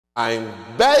I'm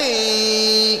back.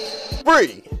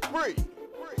 Free.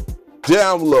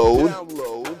 Download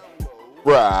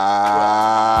Friday.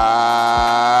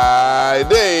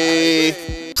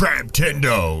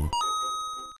 Traptendo.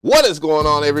 What is going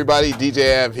on, everybody?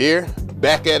 DJ Av here,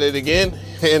 back at it again.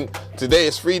 And today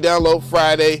is Free Download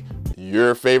Friday,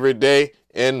 your favorite day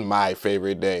and my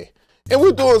favorite day. And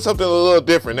we're doing something a little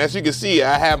different. As you can see,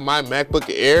 I have my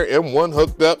MacBook Air M1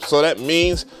 hooked up, so that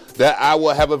means that I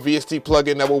will have a VST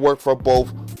plugin that will work for both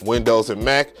Windows and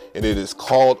Mac, and it is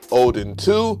called Odin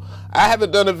 2. I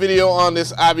haven't done a video on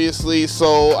this, obviously,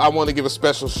 so I want to give a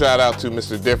special shout out to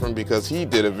Mr. Different because he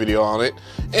did a video on it,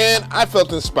 and I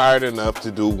felt inspired enough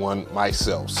to do one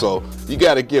myself. So you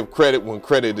got to give credit when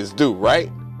credit is due, right?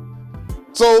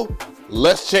 So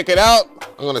let's check it out.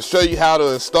 I'm going to show you how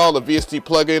to install the VST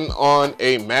plugin on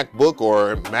a MacBook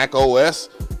or Mac OS,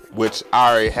 which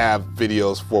I already have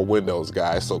videos for Windows,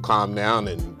 guys. So calm down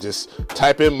and just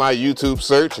type in my YouTube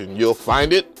search and you'll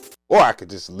find it. Or I could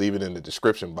just leave it in the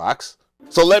description box.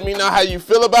 So let me know how you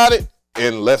feel about it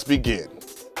and let's begin.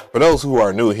 For those who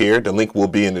are new here, the link will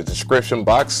be in the description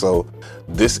box. So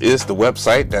this is the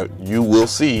website that you will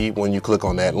see when you click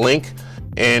on that link.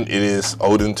 And it is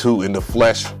Odin 2 in the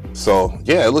flesh. So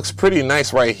yeah, it looks pretty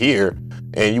nice right here.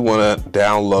 And you want to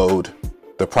download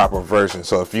the proper version.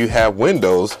 So if you have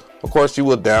Windows, of course you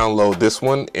will download this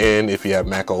one. And if you have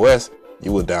Mac OS,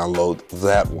 you will download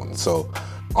that one. So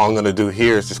all I'm going to do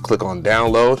here is just click on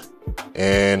download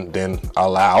and then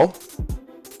allow.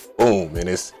 Boom. And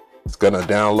it's going to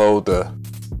download the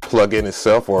plugin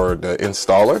itself or the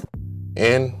installer.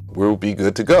 And we'll be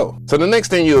good to go. So the next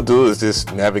thing you'll do is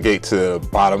just navigate to the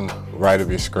bottom right of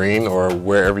your screen or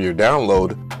wherever your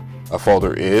download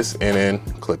folder is, and then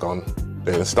click on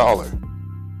the installer.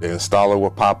 The installer will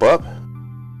pop up.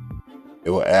 It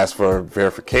will ask for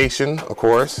verification, of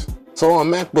course. So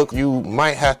on MacBook, you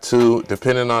might have to,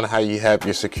 depending on how you have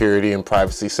your security and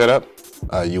privacy set up,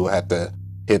 you will have to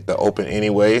hit the open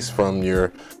anyways from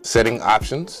your setting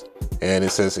options. And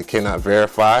it says it cannot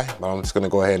verify, but I'm just going to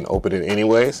go ahead and open it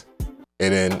anyways.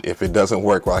 And then if it doesn't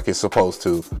work like it's supposed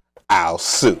to, I'll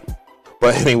sue.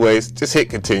 But anyways, just hit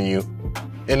continue.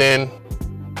 And then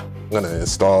I'm going to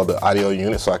install the audio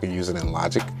unit so I can use it in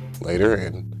Logic later.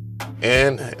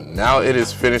 And now it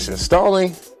is finished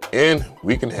installing and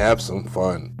we can have some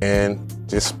fun and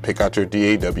just pick out your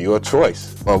DAW of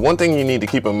choice. But one thing you need to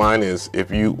keep in mind is if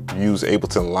you use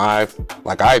Ableton Live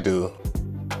like I do,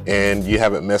 and you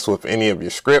haven't messed with any of your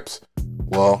scripts,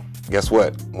 well, guess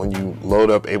what? When you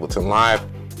load up Ableton Live,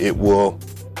 it will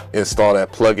install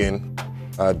that plugin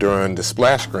during the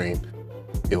splash screen.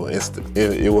 It will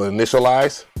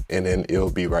initialize, and then it'll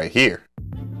be right here.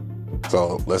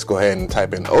 So let's go ahead and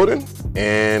type in Odin,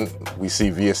 and we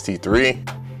see VST3,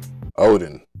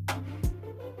 Odin.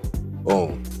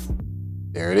 Boom.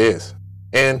 There it is.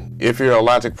 And if you're a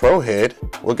Logic Pro head,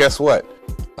 well, guess what?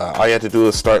 All you have to do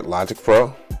is start Logic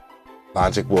Pro.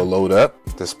 Logic will load up,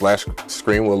 the splash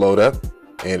screen will load up,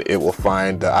 and it will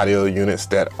find the audio units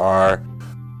that are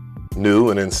new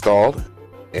and installed,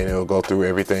 and it will go through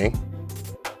everything.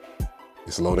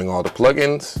 It's loading all the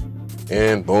plugins,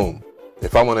 and boom.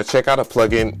 If I want to check out a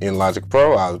plugin in Logic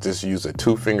Pro, I'll just use a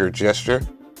 2-finger gesture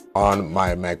on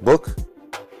my MacBook,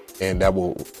 and that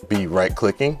will be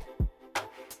right-clicking. It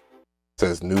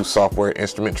says new software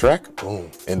instrument track,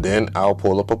 boom, and then I'll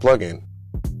pull up a plugin.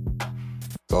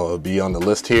 So it'll be on the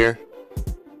list here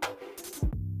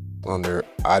under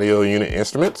audio unit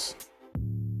instruments,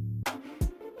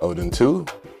 Odin 2,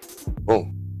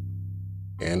 boom,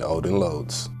 and Odin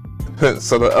loads.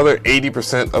 So the other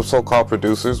 80% of so-called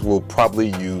producers will probably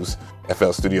use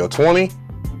FL Studio 20.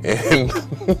 And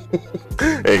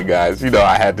hey guys, you know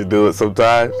I had to do it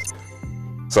sometimes.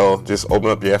 So just open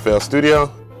up your FL Studio,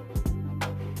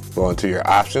 go into your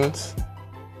options,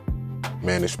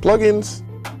 manage plugins,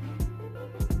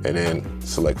 and then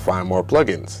select find more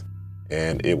plugins,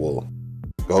 and it will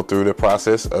go through the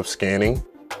process of scanning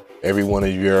every one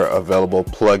of your available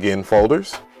plugin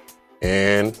folders.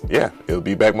 And yeah, it'll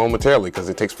be back momentarily because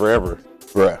it takes forever.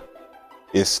 Bruh,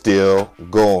 it's still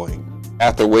going.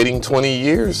 After waiting 20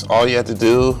 years, all you have to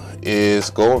do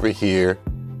is go over here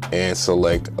and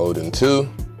select Odin 2,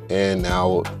 and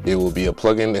now it will be a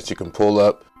plugin that you can pull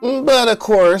up. But of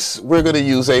course, we're going to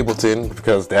use Ableton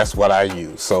because that's what I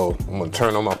use. So I'm going to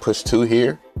turn on my push 2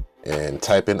 here and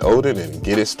type in Odin and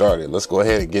get it started. Let's go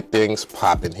ahead and get things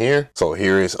popping here. So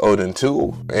here is Odin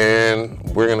 2, and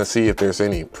we're going to see if there's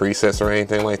any presets or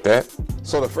anything like that.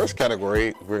 So the first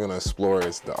category we're going to explore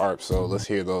is the ARP. So let's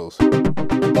hear those.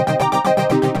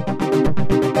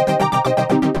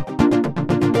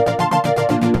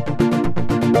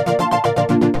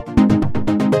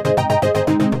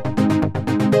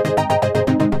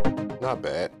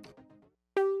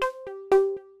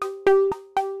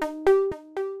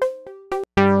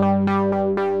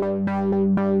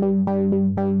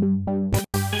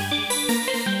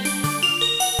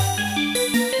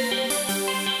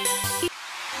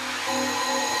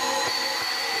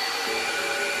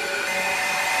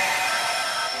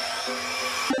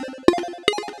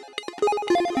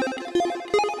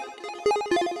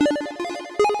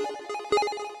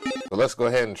 But let's go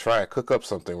ahead and try cook up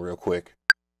something real quick.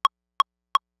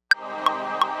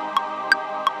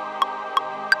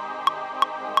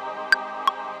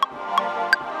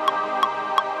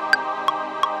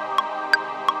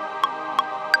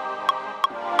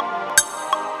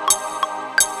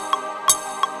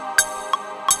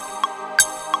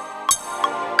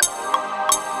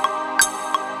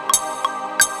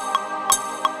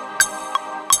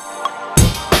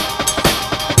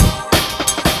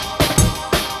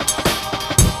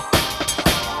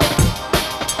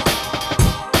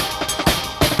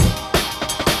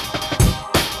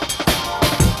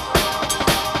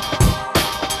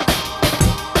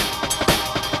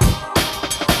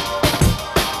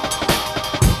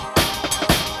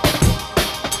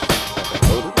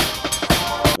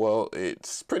 Well,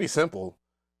 it's pretty simple.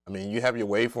 I mean, you have your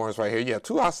waveforms right here. You have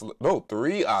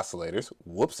three oscillators,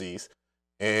 whoopsies,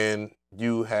 and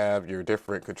you have your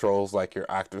different controls like your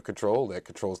octave control that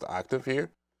controls the octave here.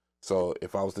 So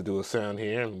if I was to do a sound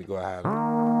here, let me go ahead.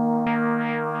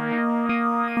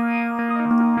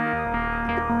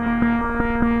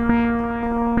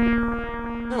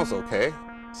 Sounds okay.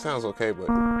 Sounds okay, but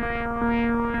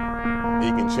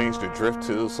you can change the drift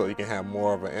too, so you can have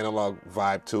more of an analog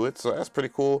vibe to it. So that's pretty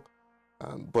cool.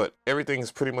 But everything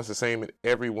is pretty much the same in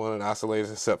every one of the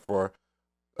oscillators except for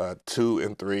 2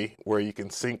 and 3, where you can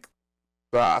sync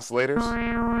the oscillators.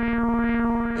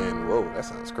 And whoa, that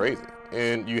sounds crazy.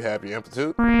 And you have your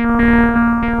amplitude,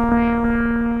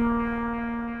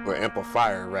 or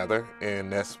amplifier rather,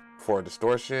 and that's for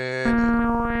distortion.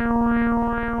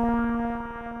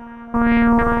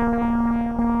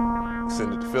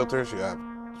 Extended filters, you have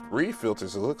 3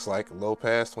 filters, it looks like. Low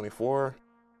pass 24,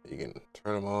 you can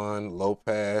turn them on. Low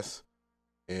pass,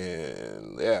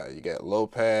 and yeah, you got low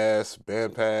pass,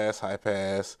 band pass, high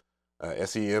pass,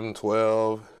 SEM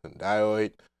 12, and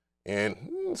dioid, and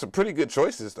some pretty good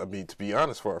choices, I mean, to be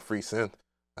honest, for a free synth.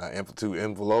 Amplitude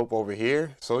envelope over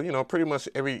here, so you know, pretty much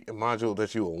every module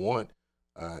that you will want.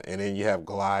 And then you have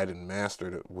glide and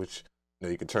master, which you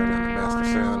know, you can turn down the master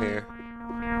sound here,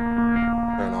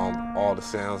 turn all the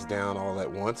sounds down all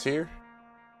at once here,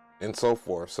 and so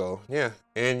forth. So yeah,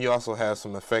 and you also have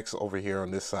some effects over here on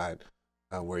this side,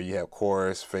 where you have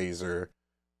chorus, phaser,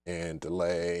 and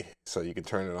delay, so you can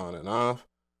turn it on and off.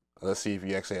 Let's see if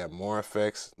you actually have more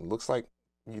effects. It looks like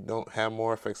you don't have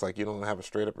more effects, like you don't have a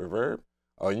straight up reverb.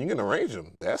 Oh, you can arrange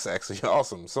them. That's actually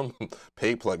awesome. Some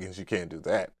paid plugins you can't do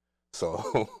that.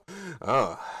 So,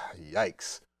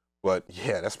 yikes. But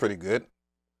yeah, that's pretty good.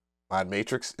 Mod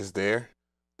matrix is there.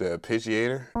 The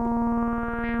arpeggiator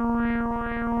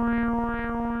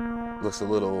looks a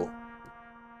little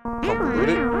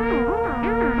convoluted.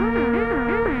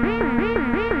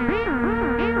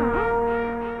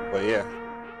 But yeah,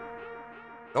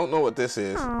 don't know what this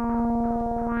is.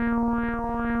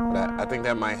 I think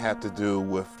that might have to do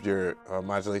with your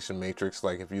modulation matrix,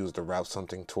 like if you was to route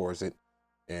something towards it.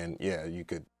 And yeah, you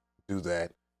could do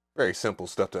that. Very simple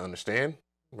stuff to understand,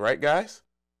 right guys?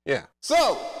 Yeah.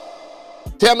 So,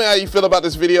 tell me how you feel about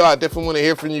this video. I definitely want to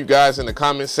hear from you guys in the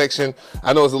comment section.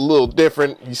 I know it's a little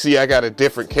different. You see, I got a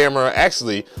different camera.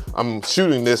 Actually, I'm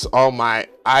shooting this on my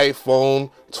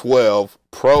iPhone 12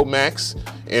 Pro Max,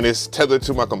 and it's tethered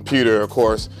to my computer, of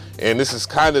course. And this is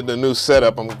kind of the new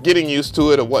setup. I'm getting used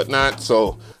to it and whatnot,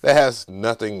 so that has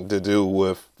nothing to do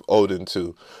with Odin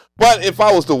 2. But if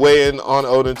I was to weigh in on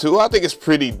Odin 2, I think it's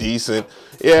pretty decent.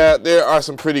 Yeah, there are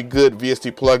some pretty good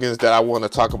VST plugins that I want to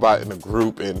talk about in the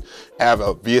group, and have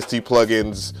a VST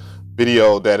plugins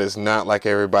video that is not like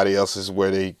everybody else's,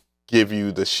 where they give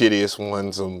you the shittiest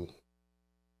ones.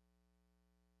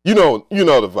 You know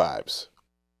the vibes.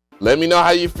 Let me know how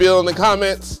you feel in the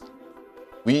comments.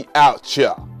 We out,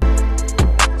 y'all.